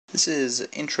This is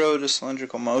Intro to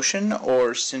Cylindrical Motion,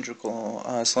 or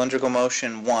Cylindrical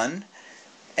Motion 1.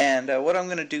 And what I'm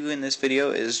going to do in this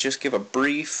video is just give a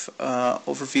brief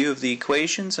overview of the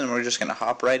equations, and we're just going to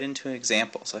hop right into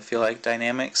examples. I feel like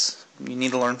dynamics, you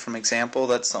need to learn from example.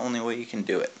 That's the only way you can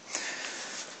do it.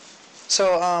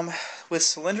 So with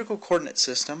cylindrical coordinate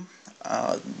system,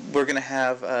 we're going to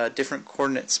have different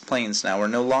coordinates planes now. We're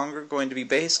no longer going to be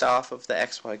based off of the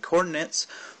XY coordinates,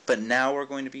 but now we're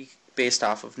going to be based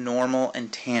off of normal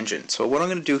and tangent. So what I'm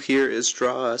going to do here is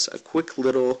draw us a quick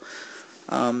little,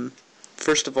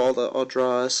 first of all, I'll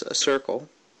draw us a circle.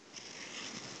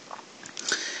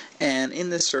 And in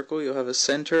this circle you'll have a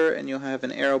center and you'll have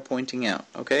an arrow pointing out,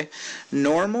 okay?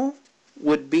 Normal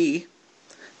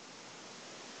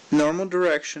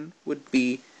direction would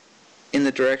be in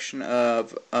the direction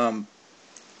of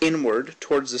inward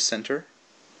towards the center.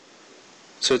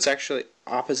 So it's actually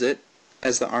opposite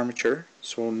as the armature,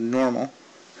 so normal.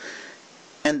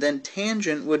 And then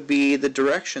tangent would be the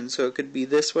direction, so it could be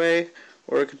this way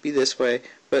or it could be this way,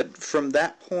 but from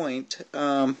that point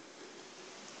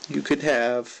you could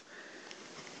have,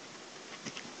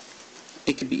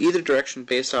 it could be either direction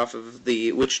based off of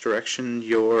which direction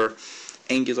your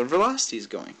angular velocity is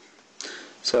going.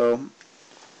 So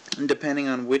depending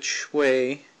on which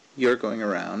way you're going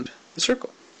around the circle.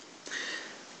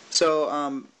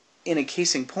 So in a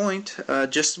casing point,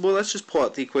 let's just pull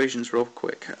out the equations real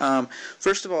quick.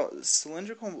 First of all,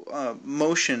 cylindrical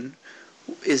motion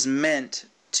is meant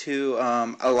to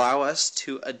allow us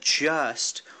to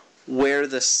adjust where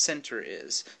the center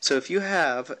is. So if you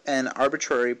have an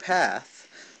arbitrary path,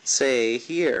 say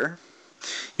here,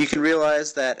 you can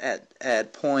realize that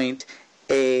at point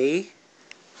A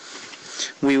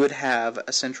we would have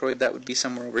a centroid that would be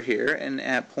somewhere over here, and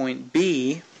at point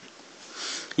B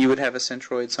you would have a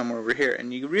centroid somewhere over here.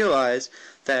 And you realize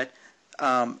that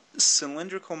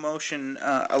cylindrical motion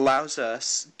allows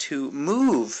us to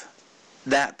move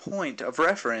that point of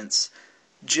reference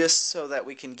just so that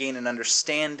we can gain an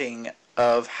understanding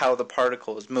of how the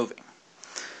particle is moving.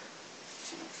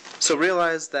 So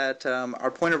realize that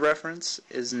our point of reference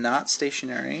is not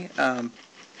stationary,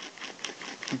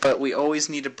 but we always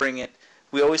need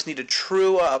to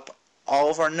true up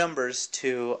all of our numbers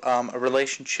to a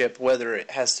relationship, whether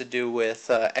it has to do with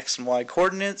x and y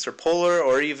coordinates or polar,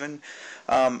 or even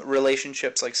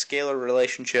relationships like scalar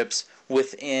relationships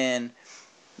within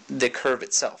the curve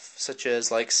itself, such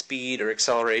as like speed or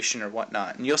acceleration or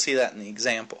whatnot. And you'll see that in the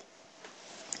example.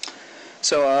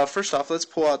 So first off, let's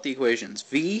pull out the equations.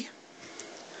 V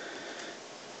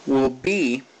will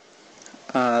be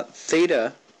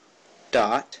theta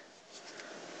dot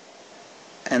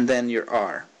and then your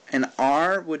R. And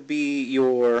R would be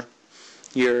your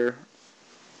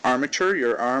armature,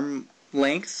 your arm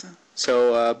length.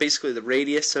 So basically the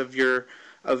radius of your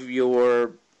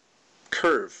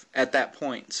curve at that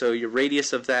point. So your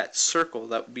radius of that circle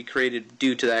that would be created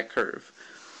due to that curve.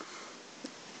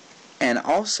 And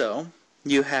also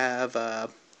you have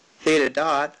theta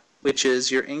dot, which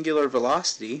is your angular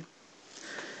velocity.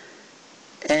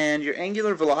 And your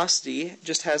angular velocity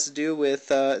just has to do with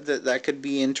that could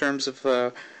be in terms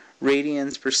of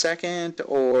radians per second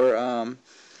or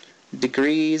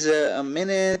degrees a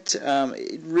minute.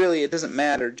 Really, it doesn't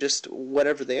matter, just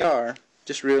whatever they are.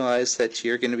 Just realize that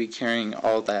you're going to be carrying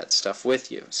all that stuff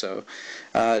with you. So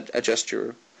adjust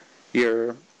your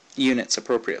units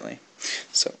appropriately.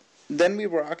 So then we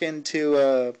rock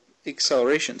into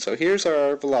acceleration. So here's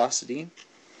our velocity.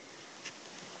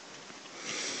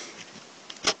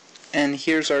 And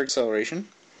here's our acceleration.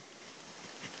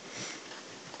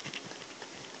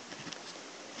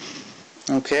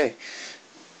 Okay.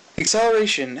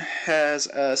 Acceleration has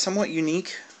a somewhat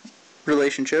unique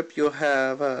relationship. You'll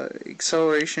have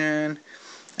acceleration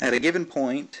at a given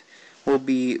point will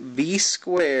be v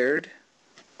squared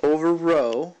over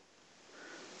rho,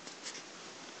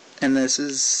 and this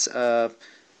is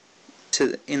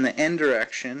in the n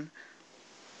direction,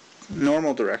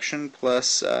 normal direction,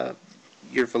 plus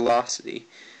your velocity,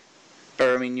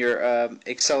 or I mean your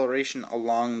acceleration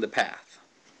along the path,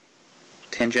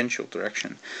 tangential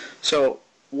direction. So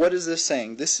what is this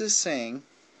saying? This is saying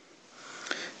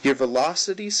your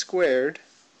velocity squared,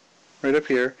 right up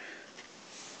here,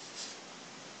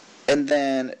 and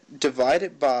then divide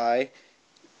it by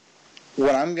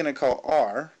what I'm going to call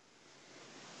R.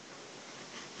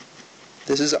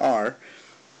 This is R.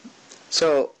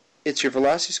 So it's your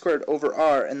velocity squared over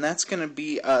R, and that's going to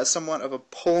be somewhat of a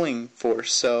pulling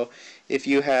force. So if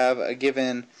you have a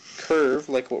given curve,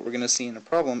 like what we're going to see in a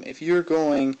problem, if you're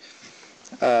going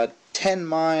 10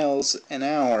 miles an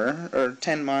hour, or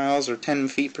 10 miles or 10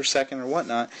 feet per second or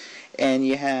whatnot, and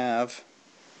you have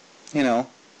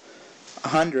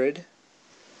 100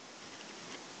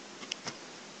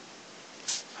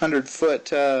 foot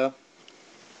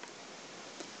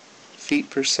feet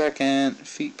per second,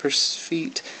 feet per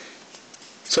feet.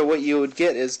 So what you would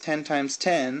get is 10 times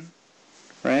 10,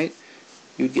 right?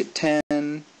 You would get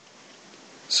 10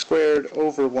 squared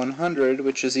over 100,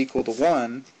 which is equal to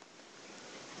 1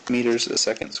 meters a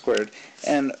second squared.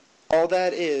 And all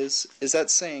that is that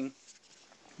saying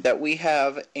that we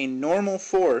have a normal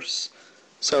force.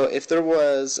 So if there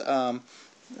was,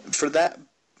 for that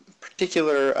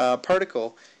particular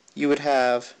particle, you would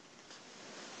have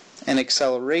an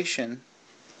acceleration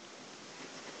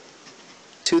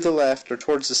to the left or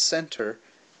towards the center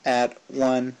at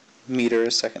 1 meter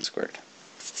a second squared.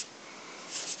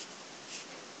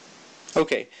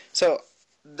 Okay, so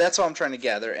that's all I'm trying to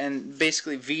gather, and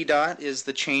basically v dot is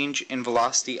the change in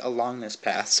velocity along this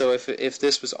path. So if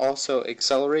this was also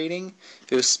accelerating,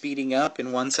 if it was speeding up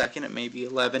in 1 second, it may be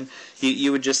 11,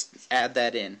 you would just add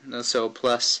that in. So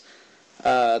plus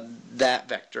that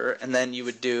vector, and then you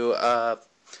would do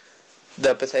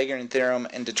the Pythagorean theorem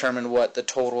and determine what the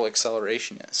total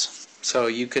acceleration is. So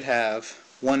you could have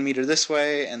 1 meter this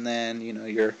way, and then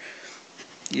your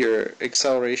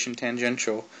acceleration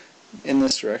tangential in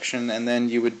this direction, and then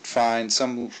you would find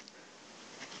some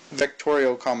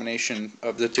vectorial combination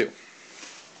of the two.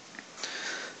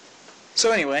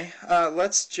 So anyway,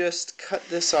 let's just cut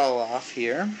this all off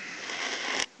here,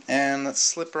 and let's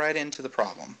slip right into the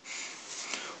problem.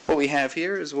 What we have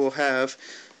here is we'll have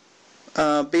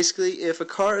basically if a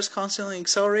car is constantly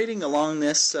accelerating along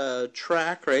this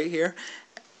track right here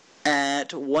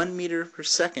at 1 meter per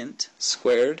second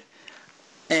squared,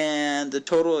 and the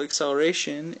total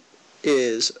acceleration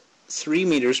is 3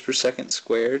 meters per second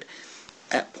squared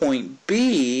at point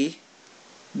B,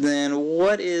 then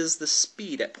what is the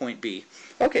speed at point B?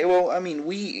 Okay, well, I mean,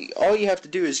 all you have to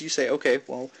do is you say, okay,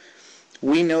 well,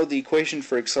 we know the equation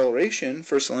for acceleration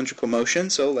for cylindrical motion,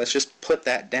 so let's just put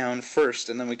that down first,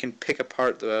 and then we can pick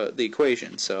apart the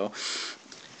equation. So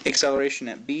acceleration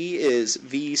at B is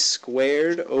v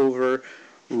squared over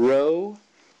rho,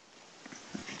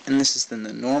 and this is in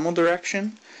the normal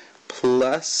direction,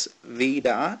 plus v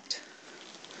dot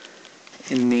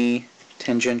in the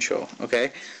tangential.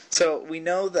 Okay, so we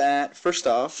know that, first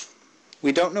off,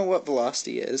 we don't know what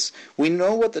velocity is. We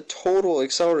know what the total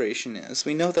acceleration is.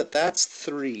 We know that that's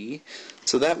 3,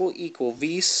 so that will equal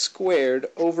v squared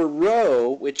over rho,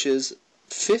 which is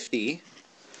 50,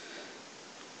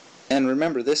 and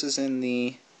remember this is in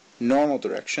the normal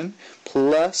direction,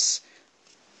 plus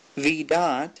v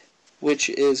dot, which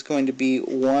is going to be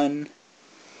 1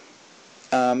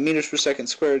 meters per second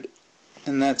squared,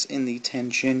 and that's in the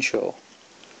tangential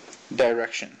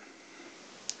direction.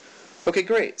 Okay,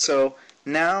 great. So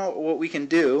now what we can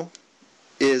do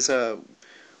is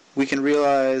we can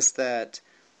realize that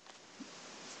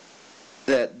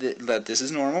this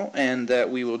is normal, and that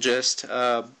we will just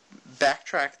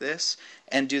backtrack this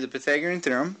and do the Pythagorean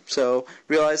theorem. So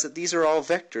realize that these are all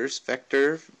vectors,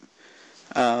 vector,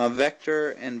 vector,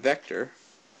 and vector.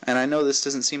 And I know this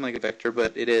doesn't seem like a vector,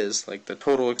 but it is. Like the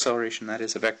total acceleration, that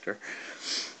is a vector.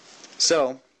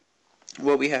 So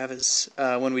what we have is,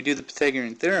 when we do the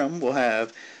Pythagorean theorem, we'll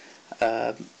have,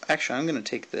 actually I'm going to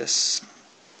take this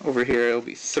over here, it'll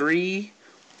be 3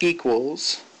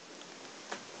 equals,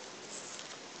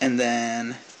 and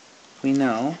then we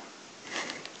know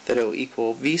that it will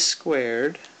equal v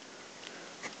squared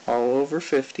all over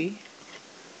 50,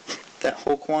 that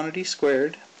whole quantity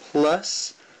squared,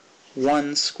 plus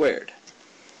 1 squared.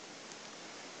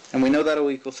 And we know that will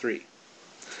equal 3.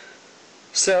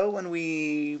 So when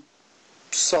we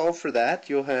solve for that,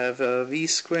 you'll have v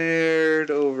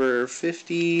squared over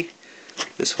 50,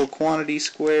 this whole quantity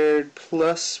squared,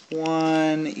 plus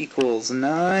 1 equals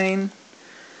 9.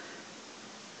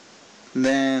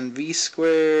 Then v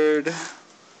squared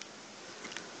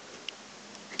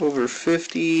over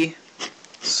 50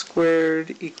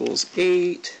 squared equals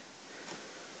 8.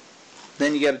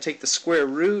 Then you got to take the square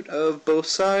root of both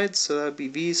sides, so that would be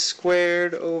v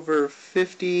squared over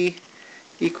 50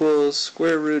 equals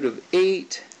square root of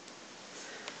 8,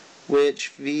 which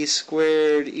v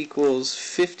squared equals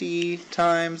 50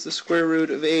 times the square root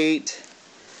of 8,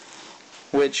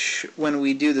 which when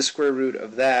we do the square root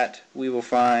of that, we will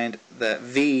find that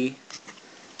v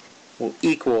will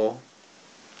equal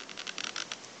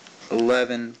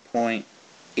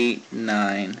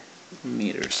 11.89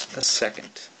 meters a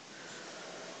second.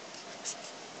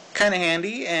 Kind of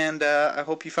handy, and I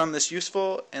hope you found this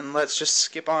useful, and let's just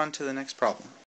skip on to the next problem.